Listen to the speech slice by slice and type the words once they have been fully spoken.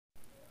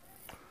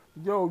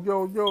Yo,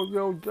 yo, yo,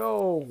 yo,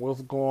 yo.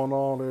 What's going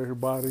on,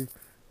 everybody?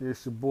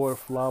 It's your boy,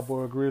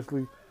 Flyboy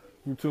Grizzly.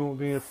 You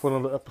tuned in for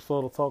another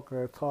episode of Talking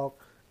and Talk.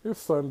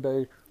 It's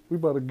Sunday. We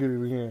better get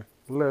it in.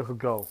 Let's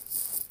go.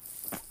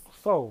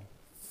 So,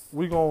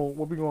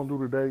 what we gonna do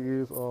today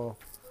is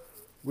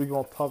we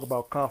gonna talk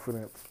about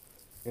confidence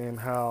and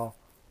how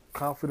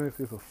confidence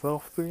is a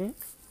self thing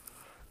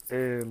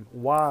and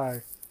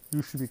why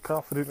you should be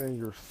confident in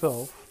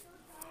yourself.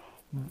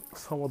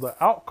 Some of the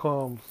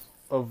outcomes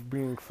of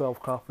being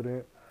self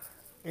confident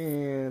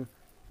and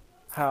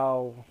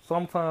how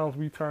sometimes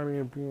we turn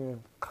in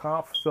being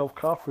self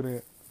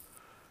confident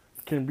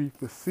can be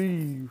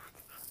perceived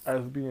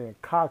as being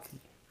cocky,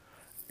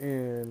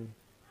 and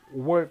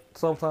what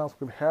sometimes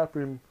can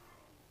happen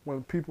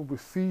when people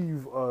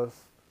perceive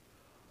us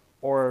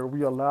or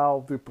we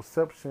allow the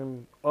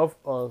perception of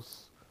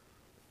us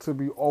to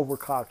be over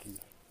cocky,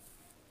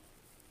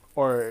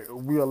 or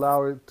we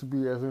allow it to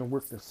be as in we're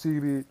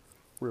conceited,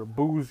 we're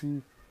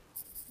bougie,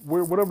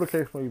 whatever the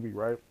case may be,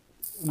 right?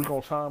 We're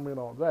gonna chime in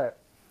on that,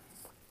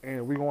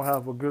 and we're gonna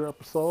have a good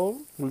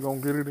episode. We're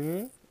gonna get it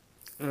in,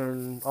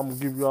 and I'm gonna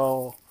give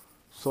y'all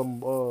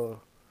some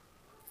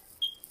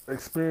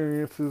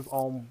experiences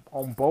on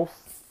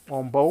both,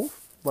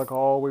 like I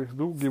always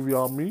do. Give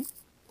y'all me,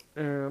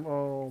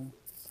 and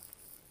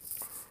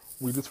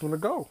we just gonna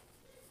go.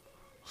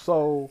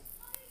 So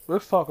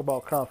let's talk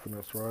about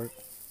confidence, right?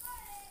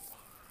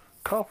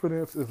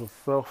 Confidence is a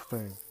self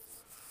thing.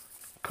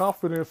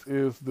 Confidence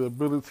is the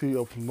ability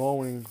of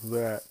knowing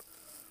that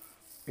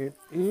in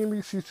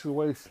any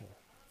situation,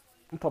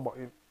 I'm talking about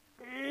in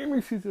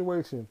any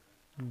situation,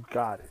 you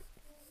got it.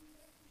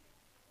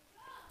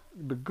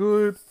 The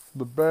good,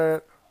 the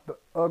bad, the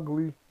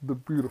ugly, the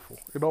beautiful.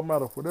 It don't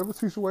matter. Whatever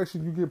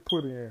situation you get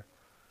put in,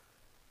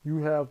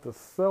 you have the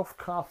self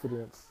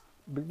confidence.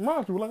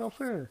 Mind you, like I'm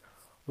saying,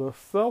 the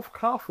self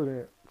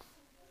confidence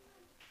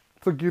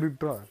to get it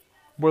done,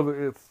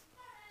 whether it's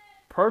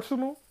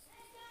personal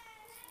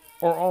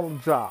or on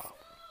the job,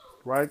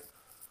 right?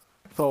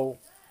 So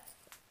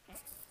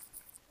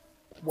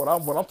when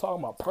I'm talking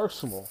about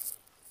personal,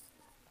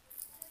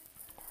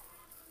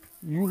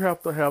 you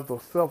have to have the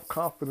self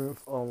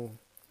confidence on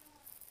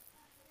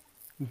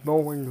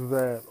knowing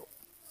that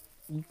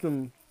you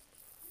can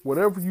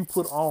whatever you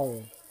put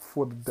on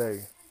for the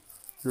day,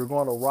 you're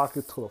going to rock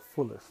it to the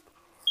fullest.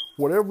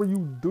 Whatever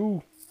you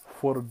do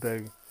for the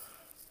day,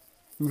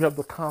 you have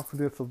the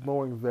confidence of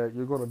knowing that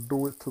you're going to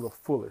do it to the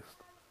fullest.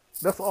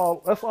 That's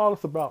all. That's all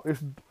it's about.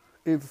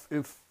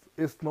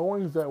 It's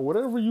knowing that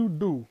whatever you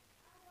do,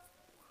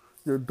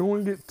 you're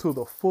doing it to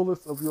the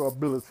fullest of your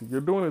ability.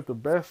 You're doing it the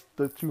best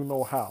that you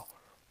know how.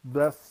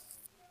 That's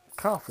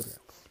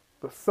confidence.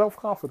 The self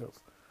confidence.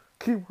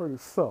 Keyword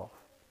is self.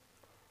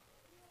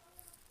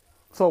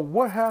 So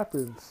what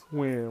happens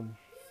when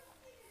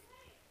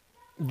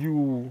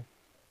you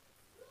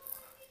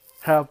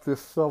have this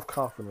self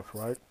confidence,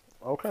 right?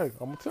 Okay,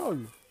 I'm gonna tell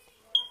you.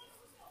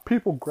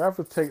 People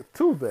gravitate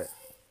to that.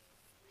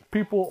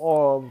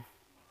 People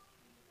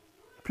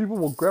people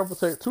will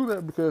gravitate to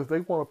that because they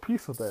want a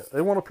piece of that.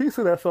 They want a piece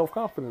of that self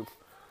confidence.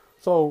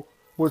 So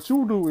what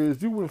you do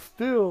is you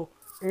instill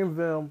in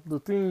them the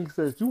things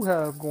that you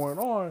have going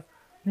on.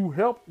 You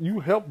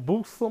help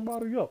boost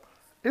somebody up.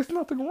 It's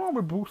nothing wrong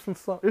with boosting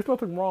some. It's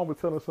nothing wrong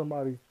with telling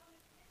somebody,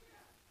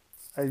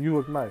 "Hey, you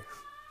look nice."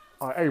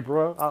 Hey,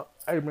 bro.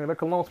 Hey, man, that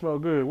cologne smell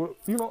good.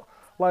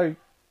 Like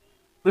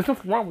there's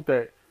nothing wrong with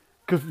that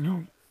because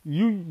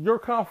you're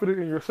confident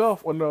in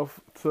yourself enough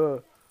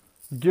to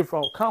give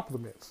out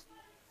compliments.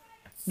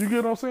 You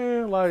get what I'm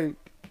saying? Like,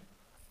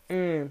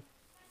 and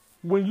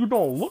when you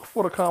don't look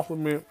for the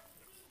compliment,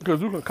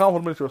 because you can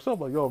compliment yourself,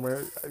 like, yo,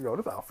 man, yo,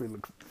 this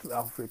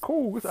outfit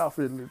cool, this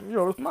outfit,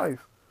 it's nice.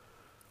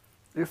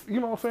 It's, you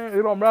know what I'm saying?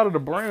 It don't matter the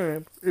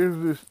brand. It's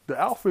just the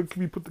outfit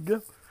can be put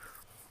together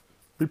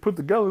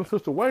in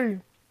such a way,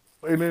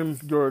 and then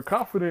you're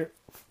confident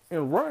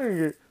in wearing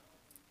it,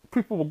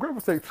 people will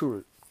gravitate to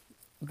it.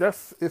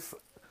 That's it's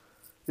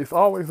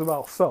always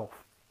about self.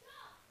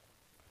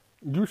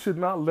 You should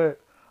not let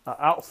an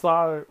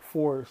outside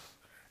force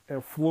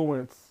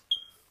influence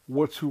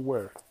what you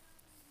wear.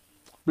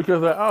 Because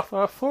that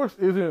outside source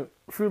isn't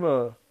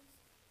gonna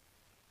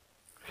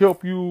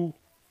help you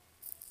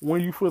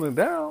when you feeling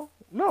down.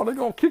 No, they're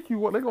gonna kick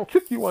you. They're gonna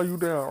kick you while you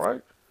down,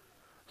 right?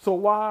 So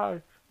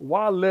why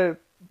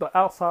let the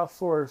outside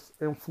source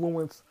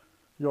influence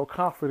your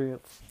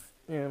confidence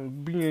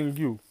in being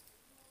you?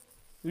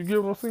 You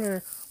get what I'm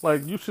saying?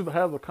 Like you should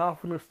have the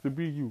confidence to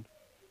be you,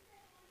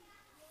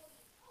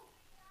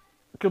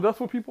 because that's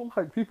what people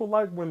like. People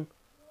like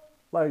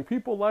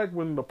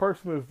when the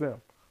person is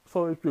them.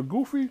 So if you're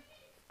goofy,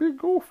 be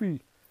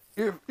goofy.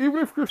 If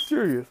even if you're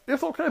serious,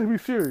 it's okay to be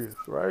serious,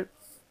 right?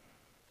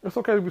 It's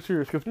okay to be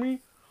serious. Cause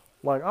me,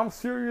 like I'm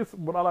serious,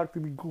 but I like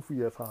to be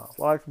goofy at times.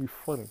 I like to be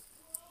funny.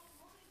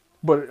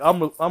 But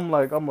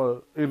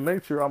in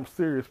nature I'm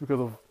serious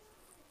because of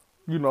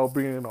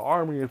being in the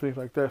army and things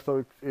like that.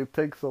 So it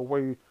takes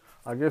away,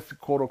 I guess,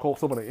 quote unquote,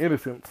 some of the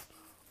innocence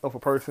of a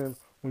person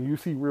when you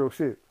see real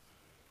shit.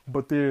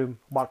 But then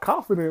my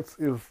confidence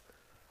is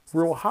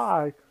real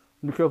high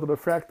because of the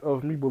fact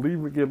of me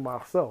believing in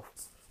myself.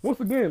 Once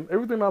again,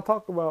 everything I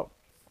talk about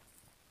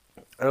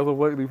as of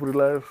lately for the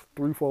last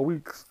 3, 4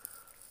 weeks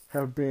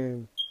have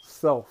been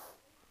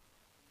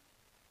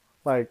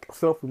like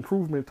self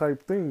improvement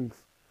type things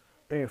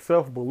and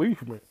self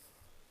beliefment.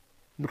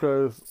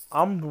 Because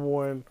I'm the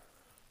one.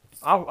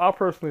 I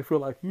personally feel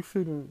like you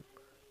shouldn't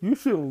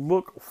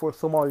look for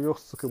somebody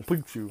else to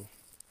complete you.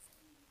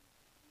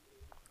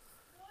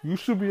 You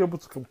should be able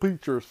to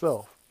complete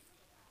yourself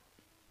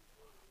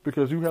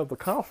because you have the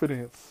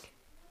confidence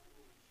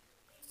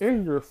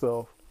in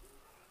yourself.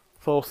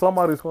 So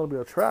somebody's going to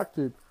be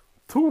attracted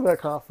to that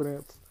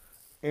confidence,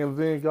 and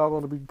then y'all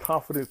going to be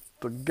confident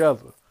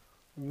together.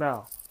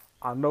 Now,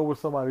 I know what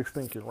somebody's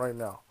thinking right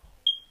now.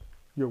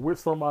 You're with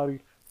somebody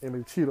and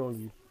they cheat on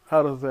you.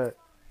 How does that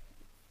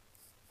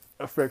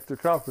affect your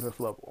confidence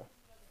level?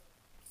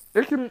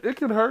 It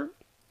can hurt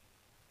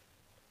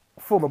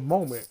for the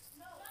moment.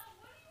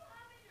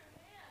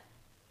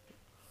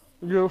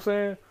 You know what I'm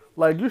saying?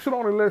 Like you should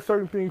only let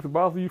certain things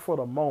bother you for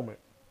the moment.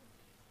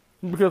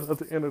 Because at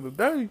the end of the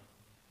day,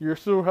 you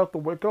still have to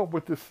wake up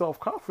with this self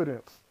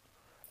confidence.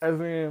 As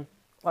in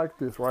like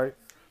this, right?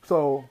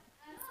 So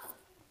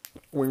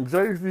when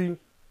Jay-Z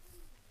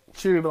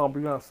cheated on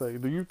Beyonce,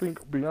 do you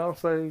think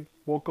Beyonce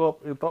woke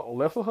up and thought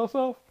less of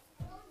herself?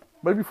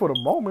 Maybe for the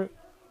moment,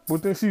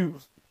 but then she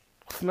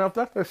snapped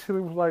out that shit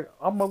and was like,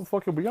 I'm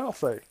motherfucking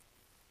Beyonce.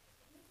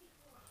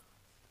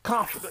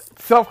 Confident,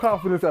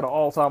 self-confidence at an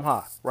all-time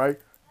high, right?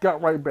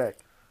 Got right back.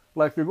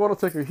 Like, you're going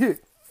to take a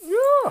hit.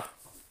 Yeah,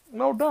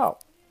 no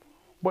doubt.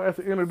 But at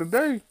the end of the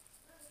day,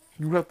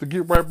 you have to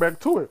get right back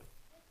to it.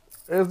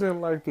 As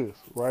in like this,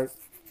 right?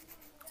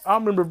 I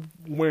remember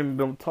when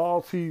them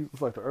tall tees,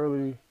 it's like the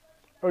early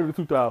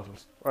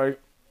 2000s, right?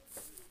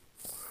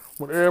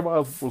 When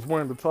everybody was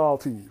wearing the tall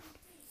tees.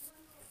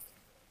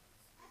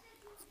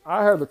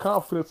 I had the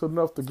confidence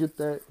enough to get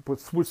that, but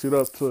switch it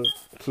up to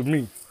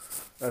me.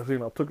 As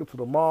in, I took it to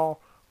the mall,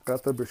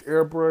 got that bitch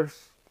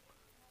airbrushed,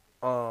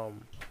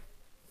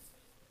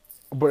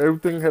 but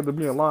everything had to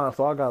be in line.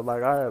 So I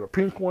had a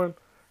pink one,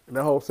 and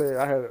that whole say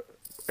I had an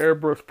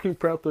airbrush Pink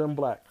Panther in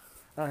black.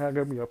 I had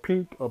got me a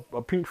pink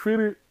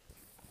fitted,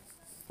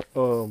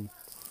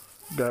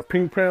 got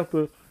Pink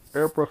Panther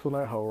airbrush on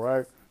that hoe,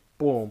 right?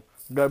 Boom.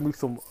 Got me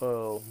some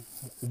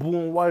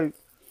blue and white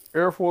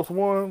Air Force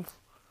Ones,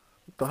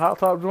 the hot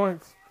top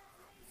joints.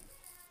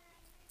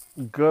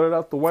 Gutted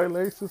out the white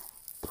laces,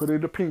 put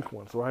in the pink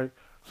ones, right?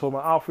 So my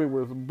outfit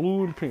was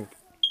blue and pink,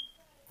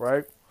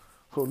 right?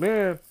 So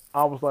then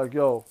I was like,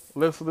 yo,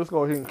 let's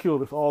go ahead and kill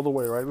this all the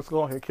way, right? Let's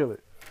go ahead and kill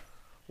it.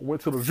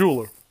 Went to the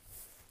jeweler.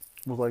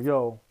 Was like,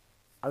 yo,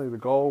 I need a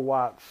gold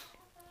watch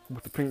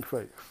with the pink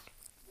face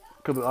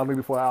because I need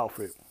it for an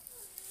outfit.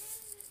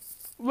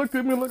 Looked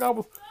at me like I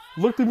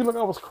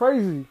was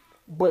crazy,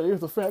 but it's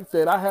the fact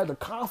that I had the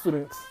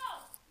confidence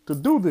to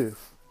do this.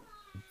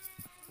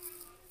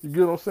 You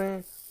get what I'm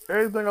saying?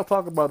 Everything I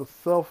talk about is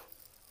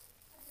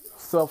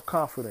self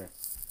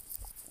confidence.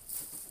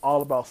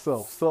 All about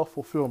self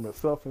fulfillment,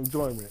 self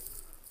enjoyment,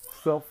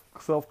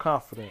 self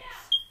confidence,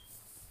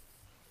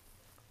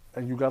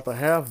 and you got to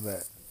have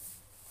that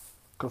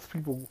because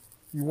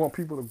you want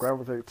people to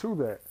gravitate to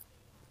that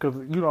because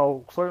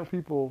certain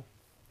people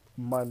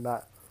might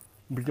not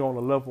be on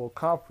the level of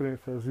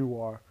confidence as you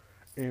are,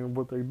 and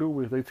what they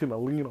do is they tend to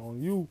lean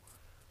on you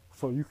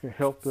so you can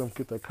help them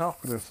get their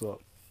confidence up.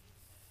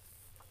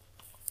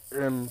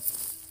 And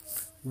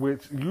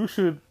which you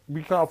should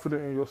be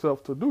confident in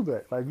yourself to do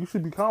that. Like you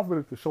should be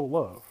confident to show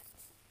love.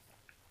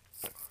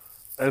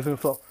 As in,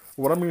 so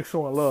what I mean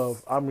showing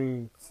love, I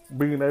mean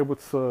being able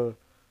to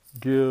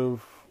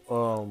give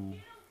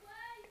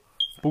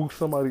boost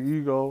somebody's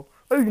ego.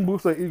 Not even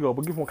boost their ego,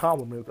 but give them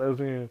compliments. As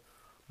in,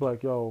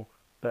 like, yo,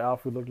 that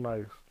outfit look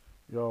nice.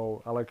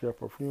 Yo, I like your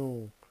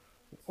perfume.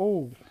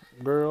 Oh,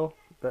 girl,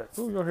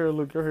 your hair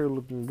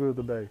looking good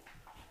today.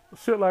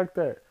 Shit like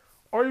that.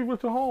 Or even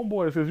with your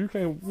homeboys, because you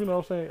can't,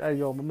 saying, hey,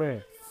 yo, my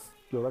man,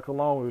 yo, that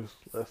cologne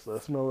that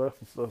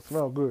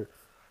smell good.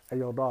 Hey,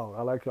 yo, dog,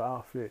 I like your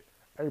outfit.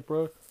 Hey,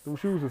 bro, them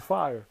shoes is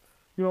fire.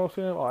 You know what I'm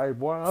saying? Oh, hey,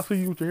 boy, I see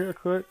you with your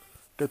haircut,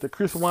 get the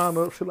crisp wind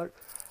up, shit like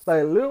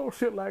little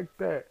shit like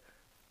that.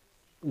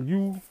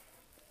 You,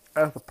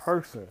 as a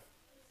person,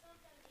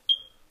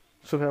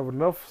 should have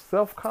enough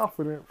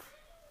self-confidence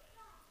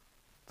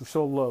to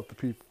show love to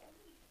people.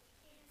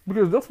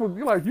 Because that's what,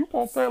 you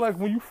want that, like,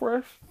 when you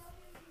fresh,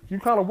 you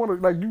kind of want to,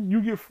 like,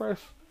 you get fresh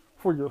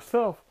for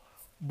yourself,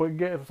 but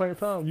yet at the same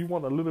time, you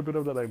want a little bit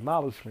of that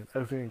acknowledgement,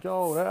 as in,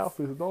 yo, that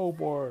outfit is dope,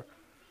 or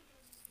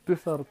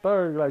this or the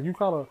third, like, you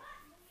kind of,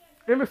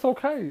 and it's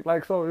okay,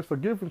 like, so it's a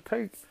give and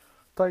take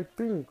type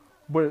thing,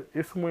 but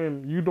it's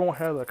when you don't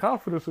have the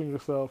confidence in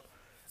yourself,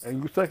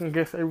 and you second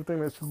guess everything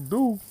that you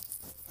do,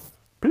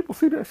 people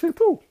see that shit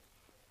too.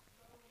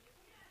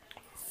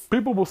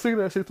 People will see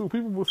that shit too.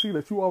 People will see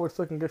that you always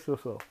second guess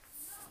yourself.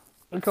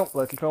 It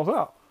comes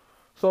out.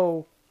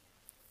 So,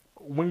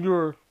 when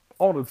you're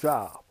on a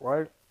job,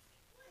 right?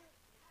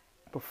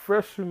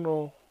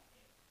 Professional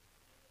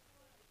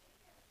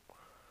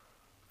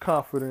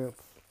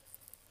confidence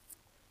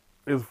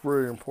is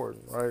very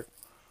important, right?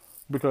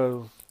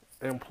 Because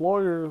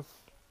employers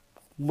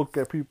look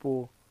at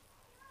people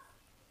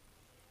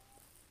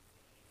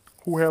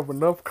who have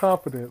enough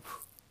confidence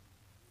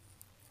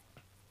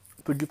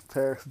to get the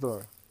task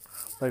done.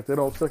 Like they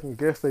don't second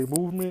guess their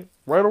movement,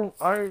 right or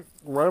I ain't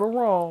right or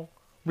wrong.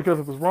 Because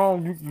if it's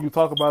wrong, you can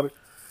talk about it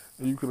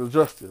and you can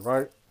adjust it,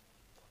 right?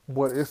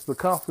 But it's the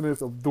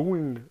confidence of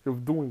doing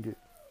it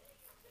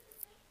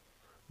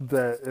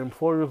that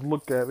employers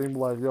look at and be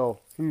like, yo,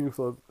 he's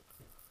a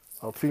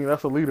team,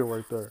 that's a leader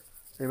right there.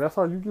 And that's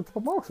how you get the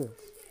promotions.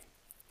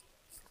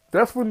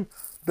 That's when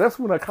that's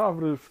when that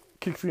confidence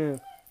kicks in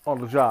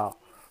on the job.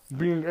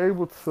 Being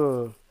able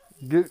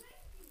get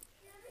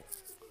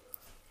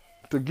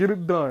get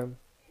it done,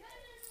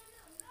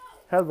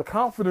 have the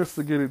confidence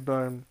to get it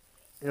done.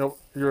 You know,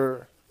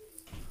 you're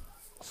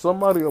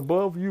somebody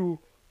above you,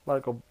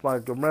 like a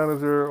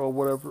manager or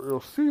whatever,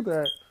 will see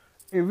that,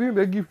 and then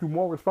they give you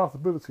more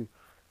responsibility.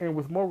 And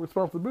with more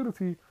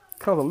responsibility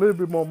comes a little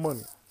bit more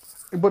money.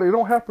 But it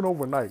don't happen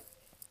overnight.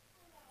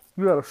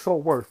 You got to show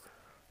worth.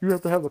 You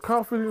have to have the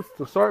confidence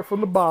to start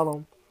from the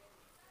bottom,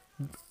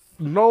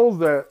 know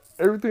that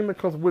everything that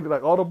comes with it,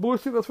 like all the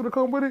bullshit that's going to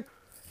come with it,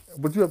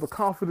 but you have the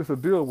confidence to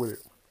deal with it,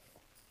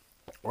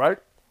 right?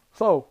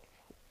 So,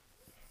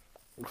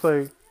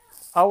 say,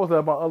 I was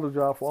at my other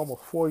job for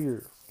almost 4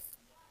 years.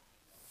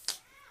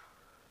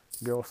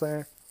 You know what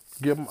I'm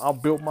saying? I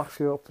built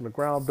myself from the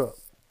ground up.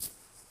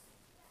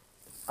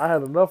 I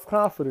had enough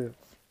confidence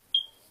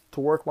to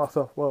work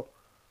myself up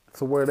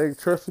to where they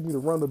trusted me to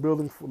run the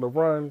building, to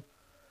run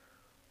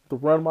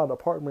my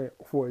department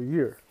for a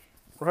year,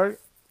 right?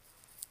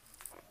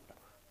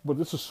 But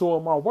this is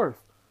showing my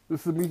worth.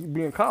 This is me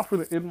being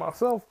confident in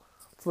myself.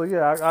 So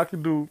yeah, I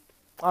can do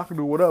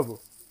whatever.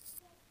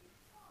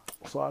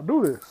 So I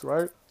do this,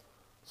 right?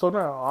 So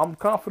now I'm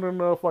confident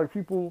enough. Like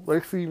people, they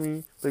see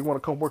me, they want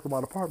to come work in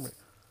my department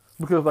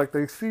because like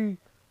they see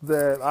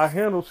that I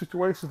handle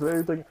situations and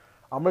everything.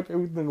 I make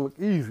everything look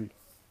easy.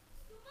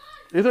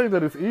 It ain't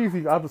that it's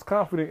easy. I'm just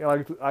confident and I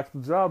get the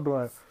job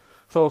done.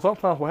 So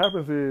sometimes what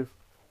happens is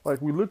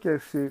like we look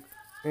at shit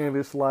and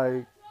it's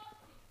like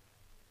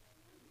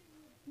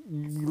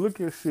you look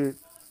at shit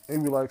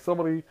and be like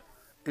somebody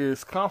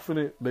is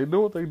confident, they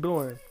know what they're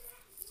doing,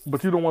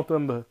 but you don't want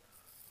them to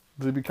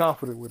be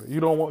confident with it. You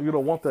don't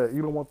want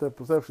that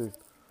perception.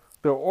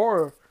 The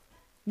aura,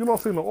 you know what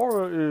I'm saying? The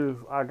aura is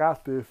I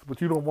got this,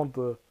 but you don't want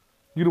them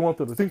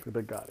to think that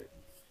they got it.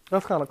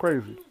 That's kind of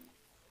crazy.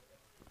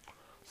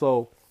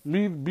 So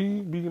me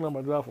being on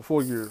my job for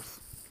 4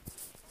 years,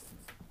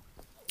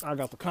 I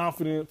got the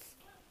confidence.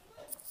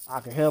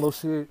 I can handle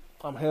shit.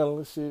 I'm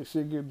handling shit.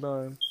 Shit get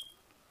done.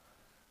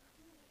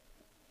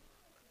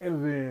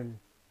 And then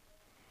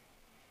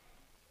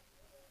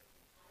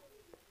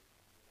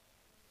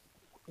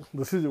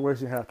the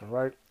situation happens,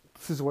 right?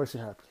 The situation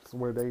happens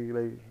where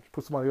they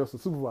put somebody else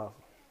as supervisor.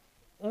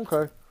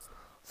 Okay.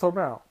 So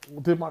now,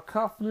 did my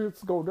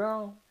confidence go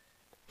down?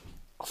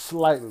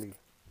 Slightly.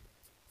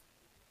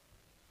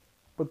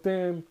 But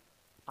then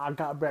I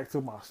got back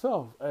to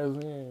myself as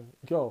in,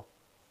 yo,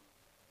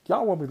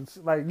 y'all want me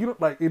to, like, you know,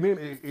 like, and then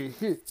it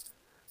hit.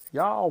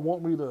 Y'all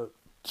want me to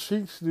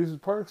teach this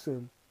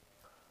person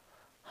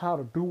how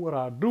to do what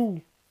I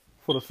do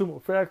for the simple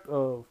fact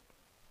of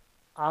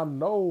I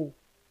know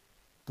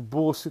the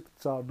bullshit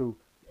that y'all do.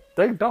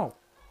 They don't.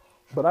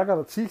 But I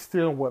gotta teach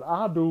them what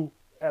I do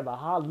at a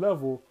high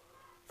level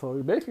so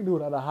they can do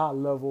it at a high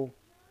level,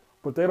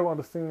 but they don't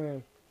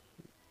understand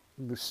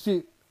the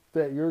shit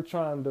that you're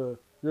gonna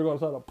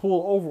try to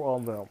pull over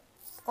on them.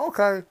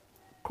 Okay,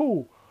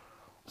 cool.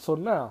 So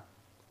now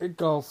it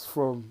goes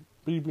from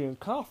me being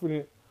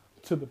confident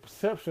to the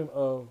perception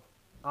of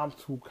I'm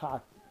too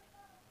cocky.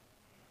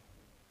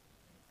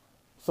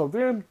 So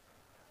then,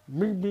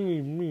 me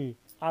being me,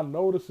 I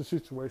notice the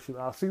situation,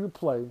 I see the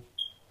play,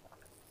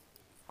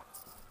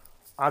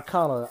 I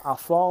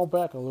fall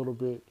back a little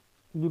bit.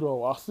 You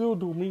know, I still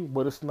do me,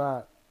 but it's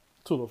not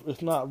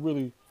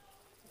really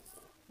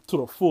to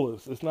the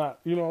fullest. It's not,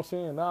 you know what I'm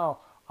saying? Now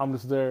I'm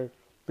just there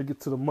to get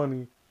to the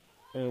money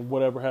and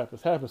whatever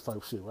happens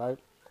type shit, right?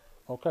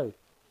 Okay.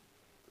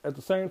 At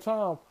the same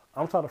time,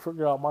 I'm trying to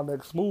figure out my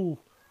next move,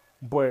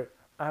 but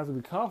I have to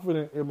be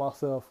confident in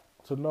myself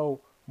to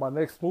know my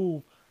next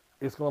move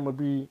is going to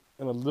be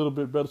in a little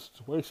bit better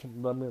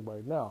situation than I'm in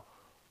right now.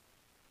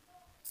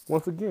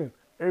 Once again,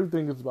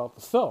 everything is about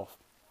the self.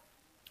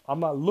 I'm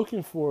not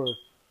looking for,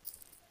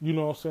 you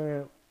know what I'm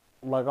saying?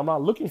 Like, I'm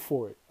not looking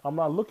for it. I'm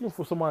not looking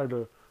for somebody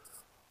to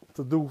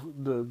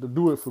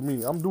do it for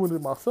me. I'm doing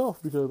it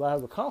myself because I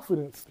have the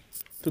confidence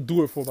to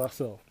do it for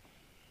myself.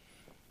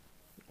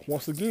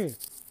 Once again,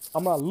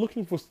 I'm not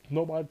looking for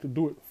nobody to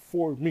do it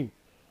for me.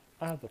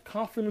 I have the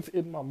confidence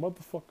in my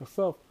motherfucking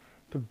self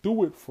to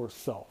do it for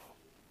self.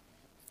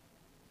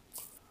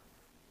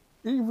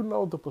 Even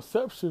though the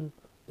perception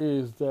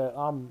is that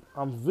I'm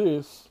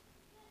this,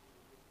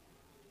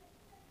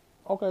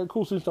 okay,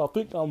 cool, since y'all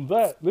think I'm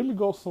that, let me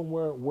go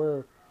somewhere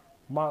where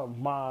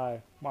my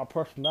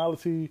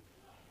personality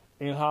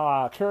and how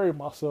I carry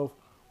myself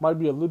might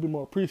be a little bit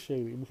more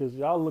appreciated because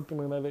y'all looking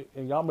at it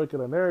and y'all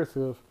making a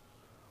narrative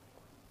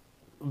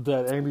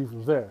that ain't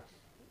even there.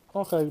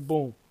 Okay,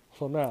 boom.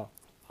 So now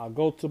I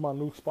go to my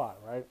new spot,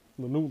 right?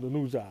 The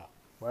new job,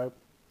 right?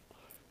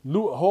 A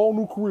whole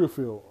new career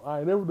field. I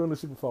ain't never done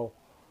this shit before,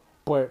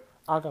 but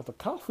I got the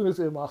confidence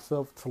in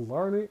myself to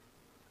learn it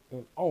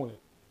and own it.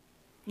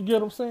 You get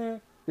what I'm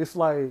saying? It's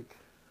like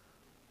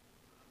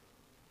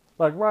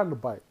riding a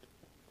bike.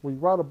 When you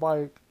ride a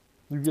bike,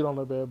 you get on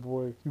that bad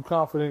boy. You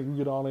confident, you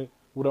get on it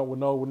with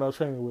no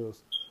training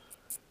wheels.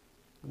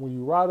 When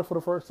you ride it for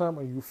the first time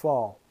and you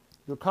fall,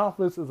 your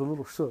confidence is a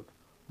little shook,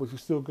 but you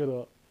still get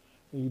up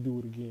and you do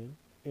it again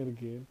and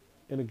again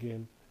and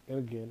again and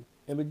again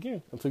and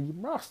again until you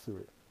master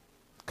it.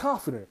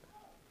 Confident.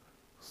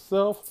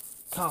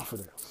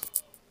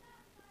 Self-confidence.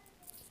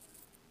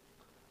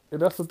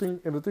 And that's the thing,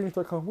 and the things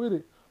that come with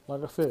it,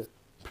 like I said,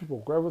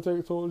 people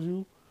gravitate towards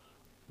you,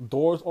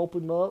 doors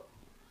open up,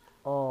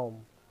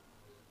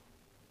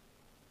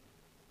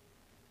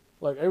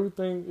 like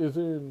everything is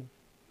in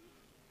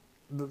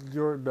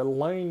the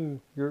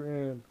lane you're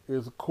in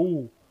is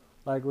cool,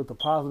 like with the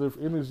positive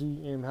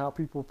energy and how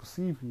people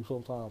perceive you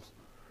sometimes.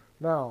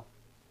 Now,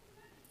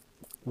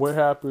 what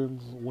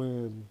happens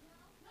when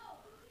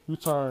you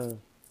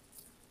turn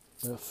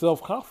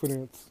self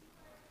confidence,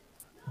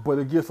 but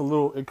it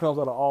comes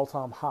at an all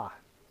time high.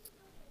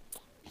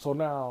 So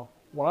now,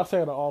 when I say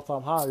at an all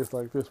time high, it's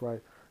like this,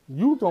 right?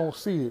 You don't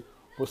see it,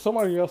 but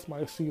somebody else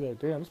might see that.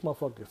 Damn, this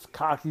motherfucker is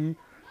cocky,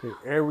 they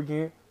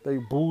arrogant, they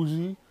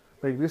bougie,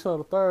 they this or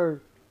the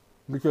third,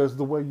 because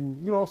the way you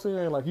know what I'm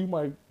saying? Like you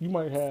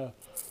might have,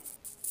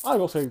 I ain't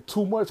gonna say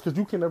too much because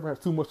you can never have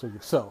too much of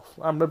yourself.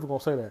 I'm never gonna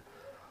say that,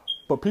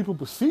 but people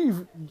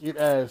perceive it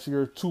as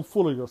you're too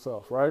full of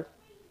yourself, right?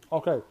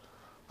 Okay,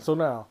 so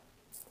now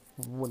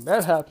when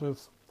that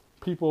happens,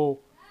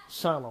 people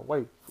shine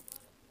away.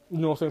 You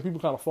know what I'm saying? People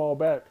kind of fall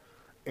back,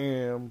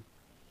 and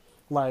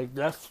like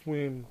that's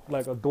when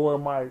like a door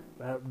might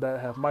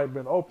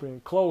been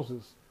open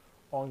closes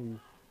on you,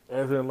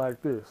 as in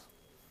like this.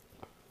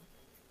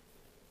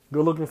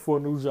 You're looking for a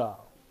new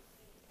job,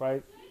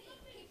 right?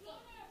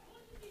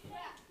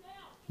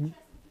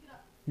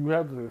 You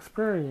have the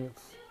experience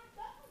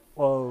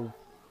of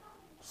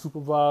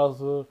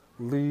supervisor,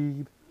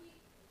 lead,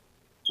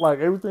 like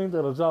everything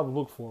that a job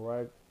look for,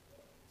 right?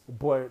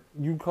 But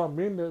you come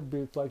in that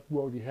bitch like you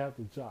already have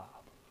the job.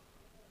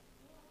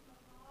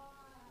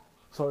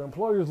 So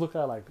employers look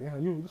at it like,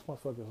 damn, this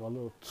motherfucker is a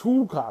little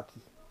too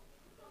cocky.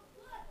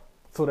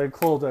 So they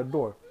close that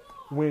door.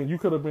 When you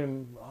could have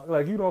been,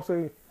 like, you know what I'm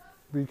saying,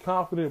 be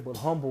confident but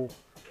humble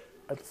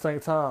at the same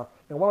time.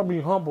 And what I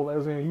mean humble,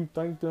 as in you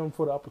thank them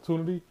for the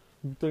opportunity,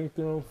 you thank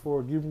them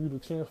for giving you the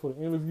chance for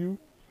the interview.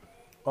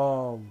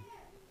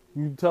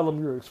 You tell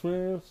them your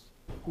experience,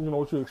 you know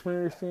what you're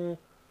experiencing,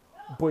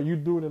 but you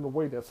do it in a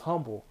way that's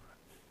humble.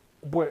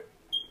 But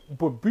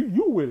be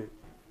you with it.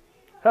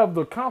 Have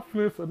the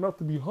confidence enough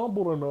to be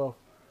humble enough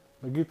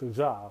to get the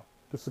job,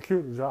 to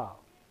secure the job.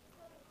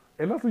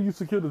 And after you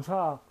secure the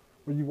job,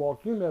 when you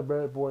walk in that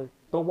bad boy,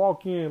 don't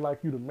walk in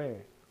like you the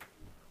man.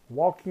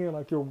 Walk in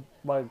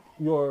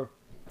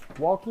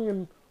walk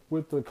in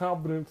with the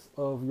confidence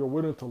of you're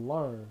willing to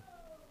learn.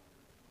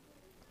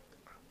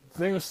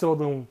 Then show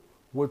them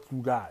what you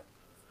got.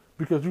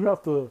 Because you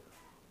have to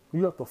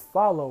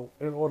follow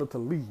in order to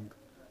lead.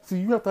 See,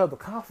 you have to have the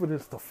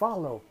confidence to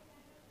follow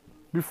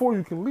before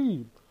you can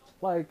lead.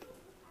 Like,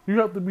 you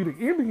have to be the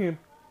Indian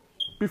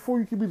before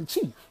you can be the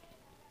chief.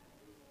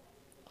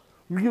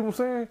 You get what I'm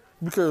saying?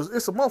 Because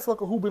it's a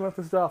motherfucker who been at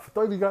this job for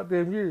 30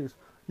 goddamn years.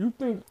 You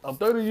think of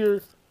 30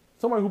 years,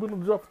 somebody who been on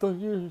the job for 30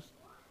 years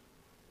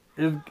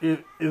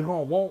is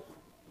gonna want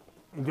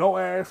your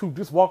ass who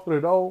just walked through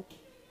the door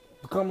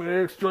to come in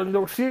there strutting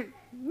your shit?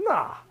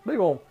 Nah, they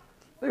gonna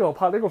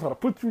try to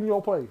put you in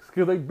your place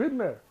because they been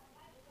there.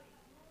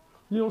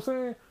 You know what I'm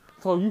saying?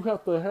 So you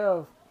have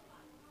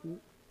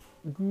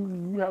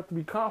to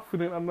be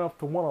confident enough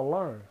to want to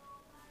learn.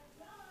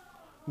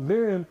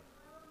 Then,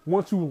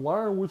 once you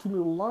learn what you need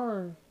to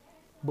learn,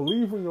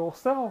 believe in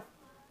yourself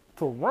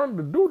to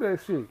do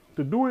that shit,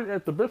 to do it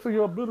at the best of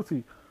your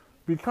ability.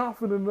 Be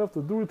confident enough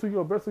to do it to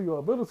your best of your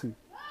ability.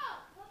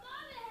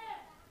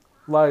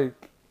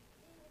 Like,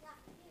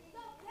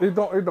 it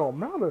don't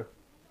matter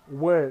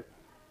what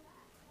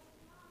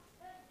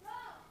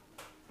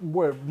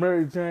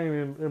Mary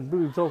Jane and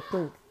Billy Joe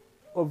think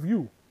of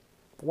you.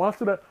 Why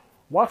should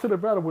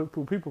it matter what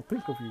people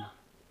think of you?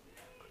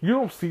 You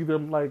don't see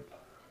them like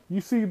you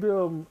would see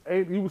them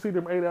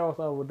 8 hours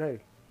out of a day.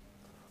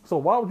 So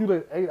why would you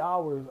let 8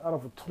 hours out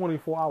of a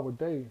 24-hour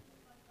day?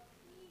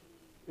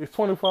 It's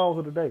 24 hours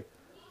of the day.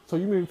 So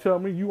you mean to tell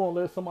me you won't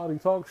let somebody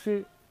talk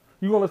shit?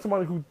 You gonna let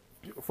somebody who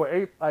for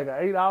an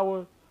 8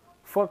 hour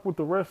fuck with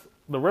the rest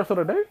of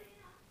the day?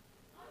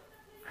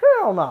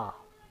 Hell nah.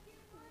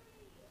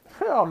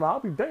 Hell nah. I'll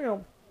be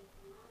damned.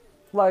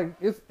 Like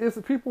it's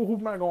people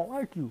who's not gonna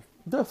like you.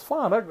 That's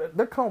fine.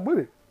 That come with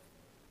it.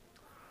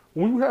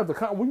 When you have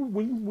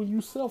when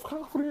you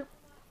self-confident,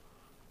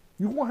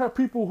 you won't have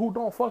people who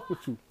don't fuck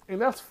with you,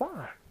 and that's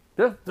fine.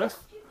 That's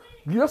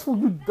That's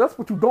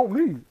what you don't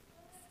need.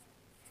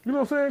 You know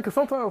what I'm saying? Because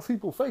sometimes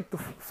people fake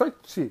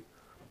shit.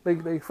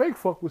 They fake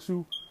fuck with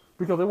you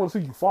because they want to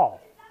see you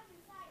fall.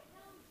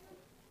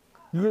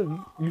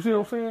 You see what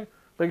I'm saying?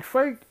 They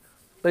fake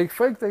they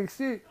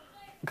shit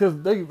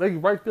because they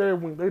right there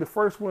when they the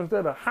first ones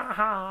that are ha ha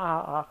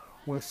ha ha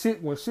when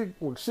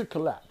shit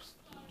collapse.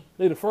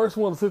 They the first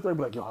ones to sit there and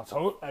be like, yo, I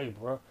told, hey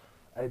bro,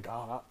 hey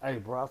dog, hey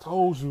bro, I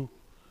told you.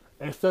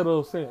 Instead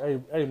of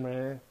saying, hey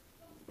man,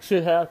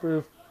 shit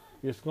happens,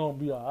 it's gonna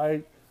be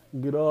alright.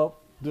 Get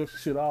up, dust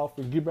shit off,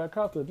 and get back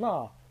out there.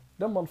 Nah,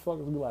 them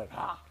motherfuckers be like,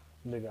 ha,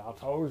 nigga, I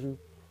told you,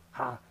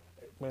 ha,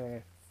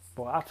 man,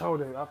 boy, I told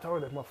that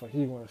motherfucker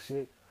he wasn't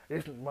shit.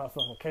 This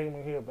motherfucker came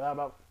in here, blah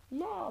blah.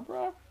 Nah,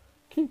 bro,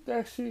 keep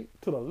that shit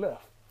to the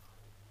left.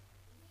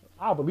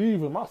 I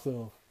believe in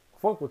myself.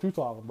 Fuck what you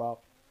talking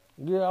about.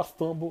 Yeah, I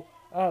stumbled,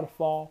 I had to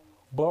fall,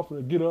 but I'm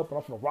gonna get up and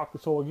I'm gonna rock the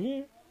show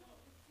again.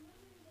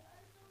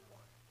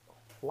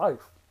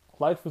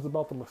 Life is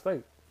about the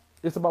mistake.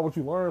 It's about what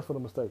you learn from the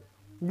mistake.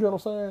 You get what I'm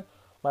saying?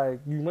 Like,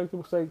 you make the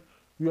mistake,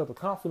 you have the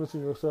confidence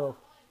in yourself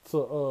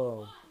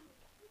to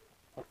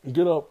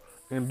get up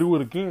and do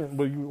it again.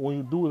 But when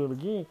you do it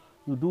again,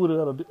 you do it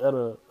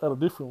at a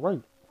different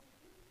rate,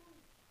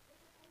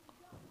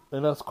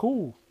 and that's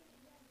cool.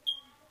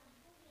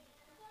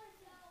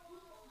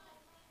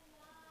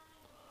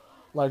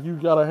 Like, you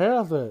gotta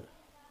have that.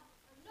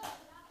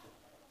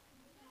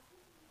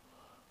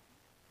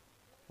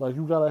 Like,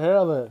 you gotta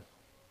have that.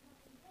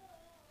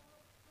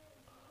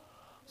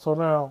 So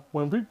now,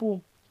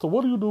 so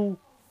what do you do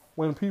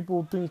when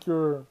people think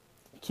you're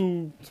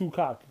too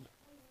cocky?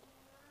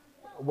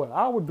 What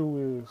I would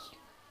do is,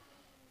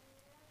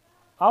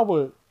 I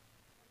would,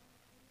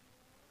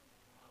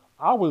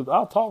 I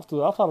try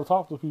to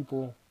talk to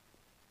people.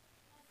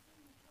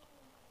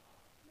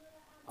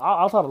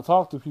 I try to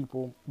talk to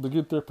people to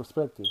get their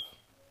perspective.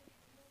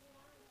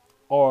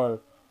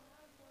 Or,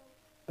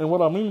 and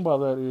what I mean by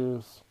that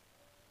is,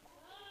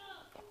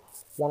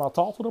 when I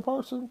talk to the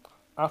person,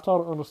 I try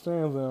to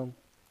understand them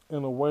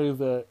in a way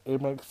that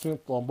it makes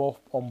sense on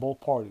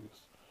both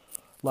parties.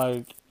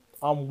 Like,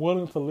 I'm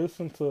willing to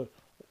listen to,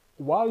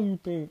 why do you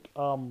think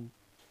I'm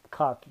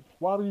cocky?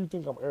 Why do you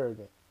think I'm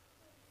arrogant?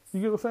 You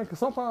get what I'm saying? Because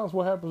sometimes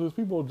what happens is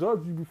people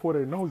judge you before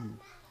they know you.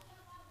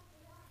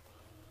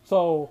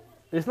 So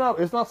it's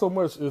not so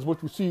much as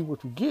what you see,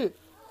 what you get.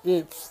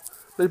 It's,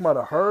 they might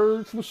have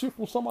heard some shit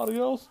from somebody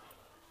else,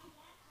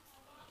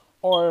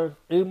 or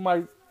it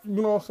might,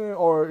 you know what I'm saying,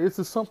 or it's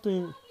just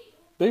something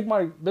they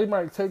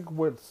might take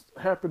what's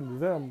happened to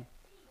them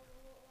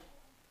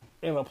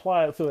and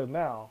apply it to them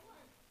now,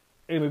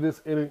 and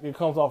it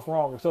comes off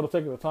wrong. Instead of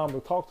taking the time to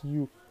talk to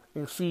you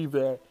and see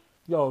that,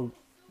 yo,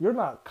 you're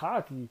not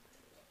cocky,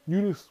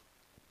 you're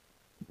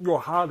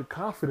highly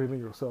confident in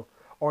yourself,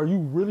 or you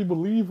really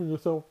believe in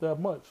yourself that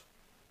much.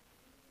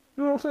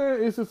 You know what I'm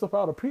saying? It's just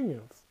about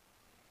opinions.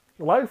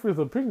 Life is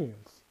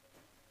opinions.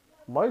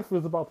 Life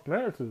is about the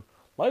narrative.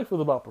 Life is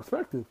about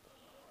perspective.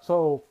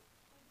 So,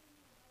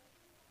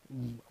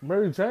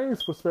 Mary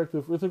Jane's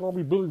perspective isn't going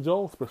to be Billy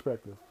Joel's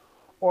perspective.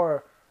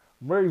 Or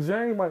Mary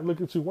Jane might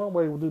look at you one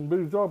way, but then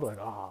Billy Joel be like,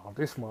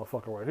 this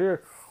motherfucker right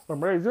here. Or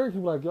Mary Jane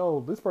can be like, yo,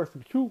 this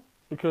person's cute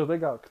because they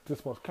got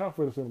this much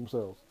confidence in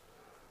themselves.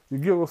 You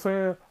get what I'm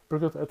saying?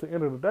 Because at the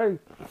end of the day,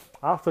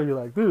 I'll tell you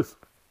like this.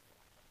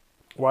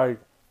 Like,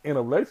 in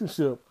a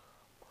relationship,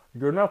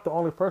 you're not the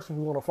only person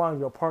who's going to find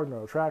your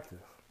partner attractive.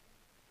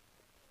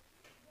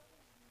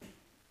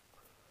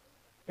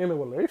 In a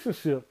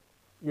relationship,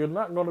 you're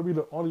not going to be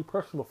the only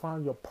person to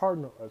find your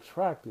partner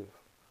attractive.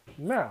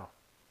 Now,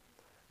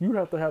 you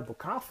have to have the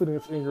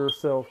confidence in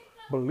yourself,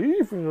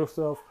 believe in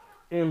yourself,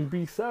 and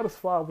be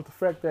satisfied with the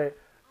fact that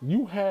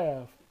you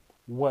have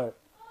what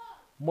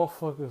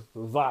motherfuckers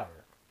desire.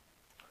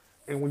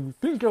 And when you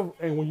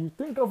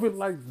think of it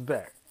like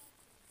that,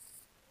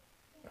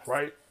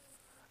 right?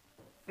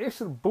 It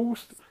should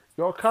boost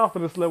your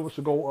confidence level,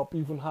 should go up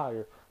even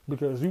higher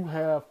because you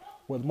have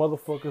what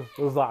motherfuckers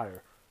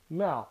desire.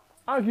 Now,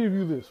 I'll give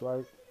you this,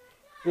 right?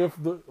 If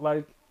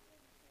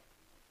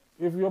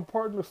your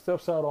partner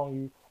steps out on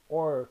you,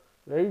 or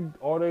they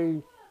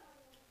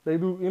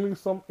do any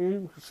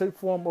shape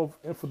form of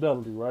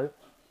infidelity, right?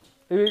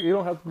 It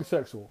don't have to be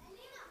sexual.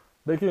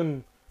 They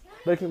can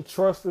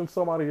trust in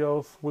somebody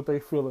else with their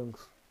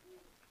feelings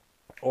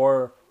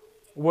or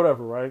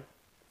whatever, right?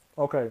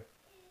 Okay.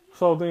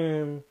 So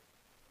then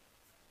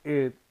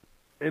it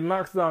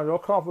knocks down your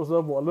confidence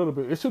level a little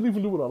bit. It shouldn't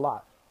even do it a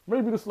lot.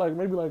 Maybe it's like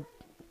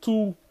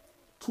two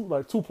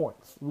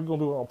points. We're gonna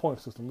do it on a point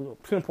system. We go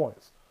 10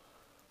 points.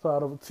 So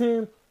out of a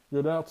 10,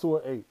 you're down to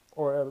an 8,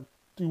 or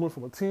you went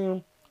from a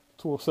 10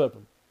 to a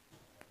 7.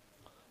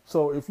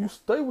 So if you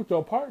stay with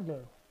your partner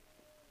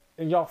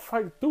and y'all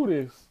fight through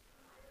this,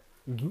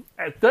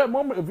 at that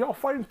moment, if y'all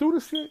fighting through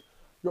this shit,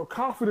 your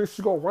confidence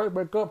should go right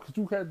back up because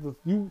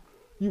you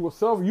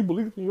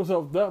believe in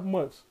yourself that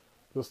much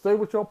to stay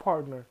with your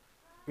partner,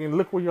 and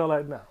look where y'all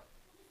at now.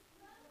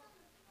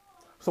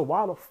 So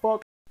why the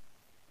fuck?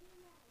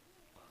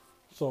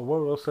 So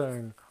what was I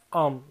saying?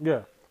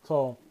 Yeah.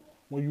 So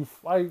when you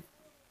fight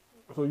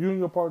So you and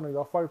your partner,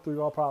 y'all fight through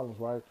y'all problems,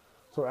 right?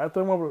 So at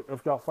that moment,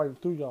 if y'all fight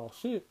through y'all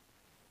shit,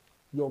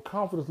 your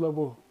confidence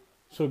level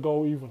should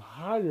go even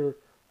higher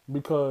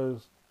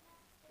because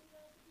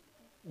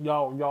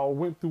y'all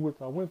went through what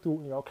y'all went through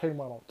and y'all came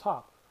out on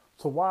top.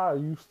 So why are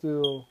you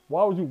still?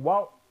 Why would you?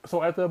 Why?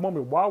 So at that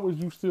moment, why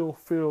would you still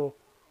feel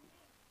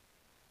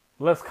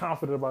less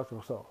confident about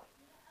yourself?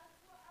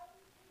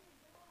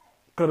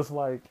 Because it's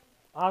like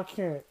I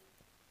can't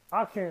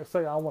I can't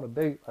say I want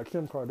to date a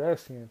Kim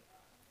Kardashian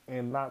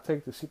and not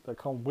take the shit that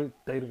comes with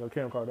dating a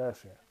Kim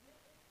Kardashian.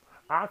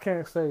 I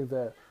can't say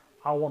that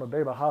I want to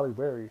date a Halle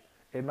Berry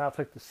and not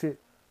take the shit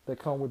that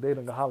comes with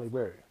dating a Halle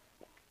Berry.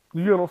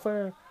 You get what I'm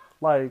saying?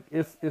 Like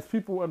it's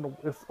people and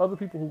it's other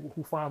people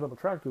who find them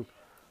attractive,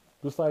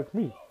 just like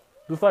me.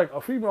 Just like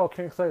a female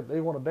can't say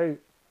they want to date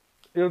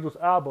Idris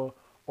Elba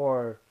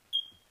or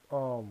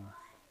um,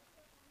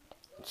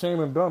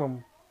 Shannon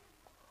Dunham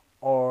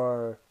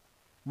or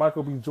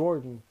Michael B.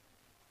 Jordan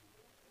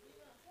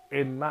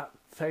and not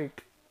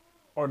take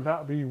or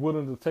not be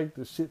willing to take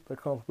the shit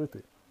that comes with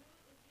it.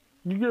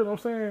 You get what I'm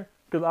saying?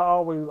 Because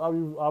I'll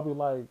be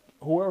like,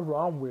 whoever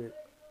I'm with,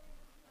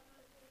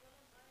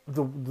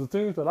 the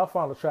things that I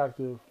find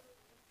attractive,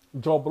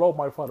 Joe Blow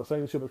might find the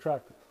same shit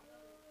attractive.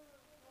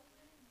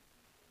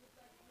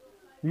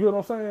 You get what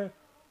I'm saying?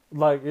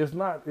 Like it's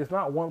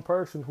not one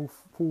person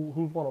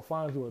who's gonna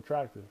find you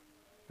attractive.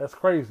 That's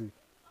crazy.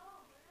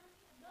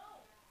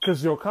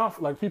 Because your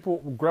like people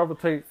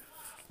gravitate,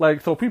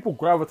 like so people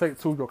gravitate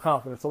to your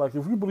confidence. So like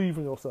if you believe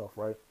in yourself,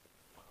 right?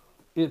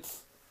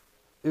 It's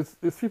it's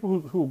people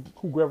who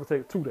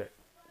gravitate to that.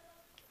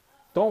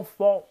 Don't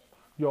fault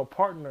your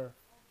partner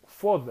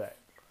for that.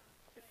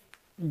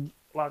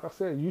 Like I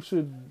said,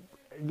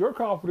 your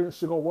confidence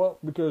should go up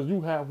because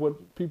you have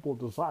what people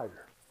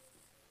desire.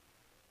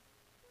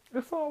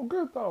 It's all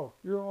good though.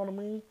 You know what I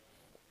mean?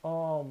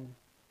 Um,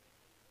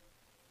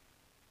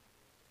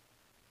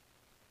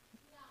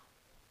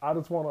 I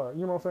just wanna,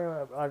 you know what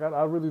I'm saying?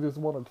 I really just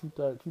wanna keep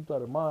that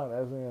in mind.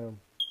 As in,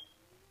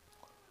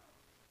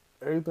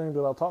 everything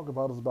that I talk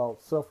about is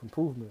about self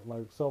improvement,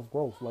 like self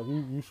growth. Like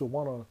you should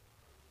wanna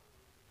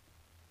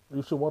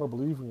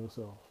believe in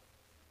yourself.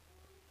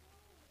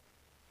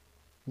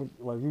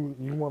 Like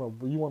you wanna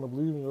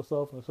believe in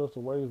yourself in such a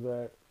way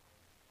that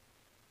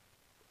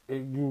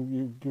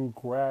you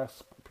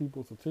grasp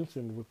people's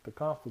attention with the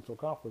confidence or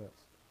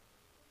confidence,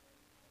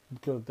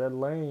 because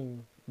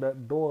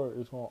that door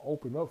is gonna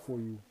open up for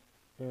you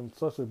in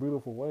such a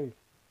beautiful way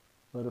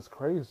that it's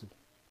crazy.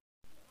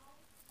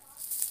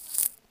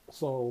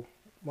 So,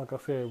 like I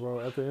said, bro,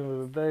 at the end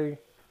of the day,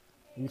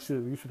 you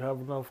should have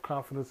enough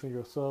confidence in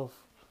yourself,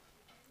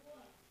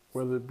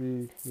 whether it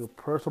be your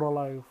personal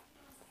life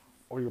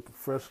or your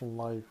professional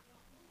life,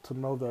 to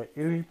know that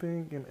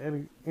anything and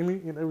any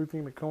and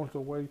everything that comes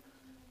your way,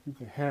 you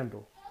can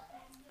handle.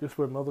 This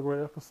was another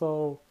great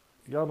episode.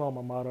 Y'all know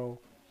my motto: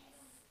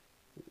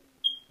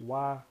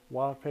 why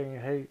pay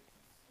and hate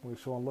when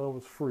showing love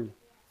is free?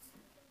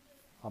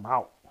 I'm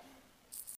out.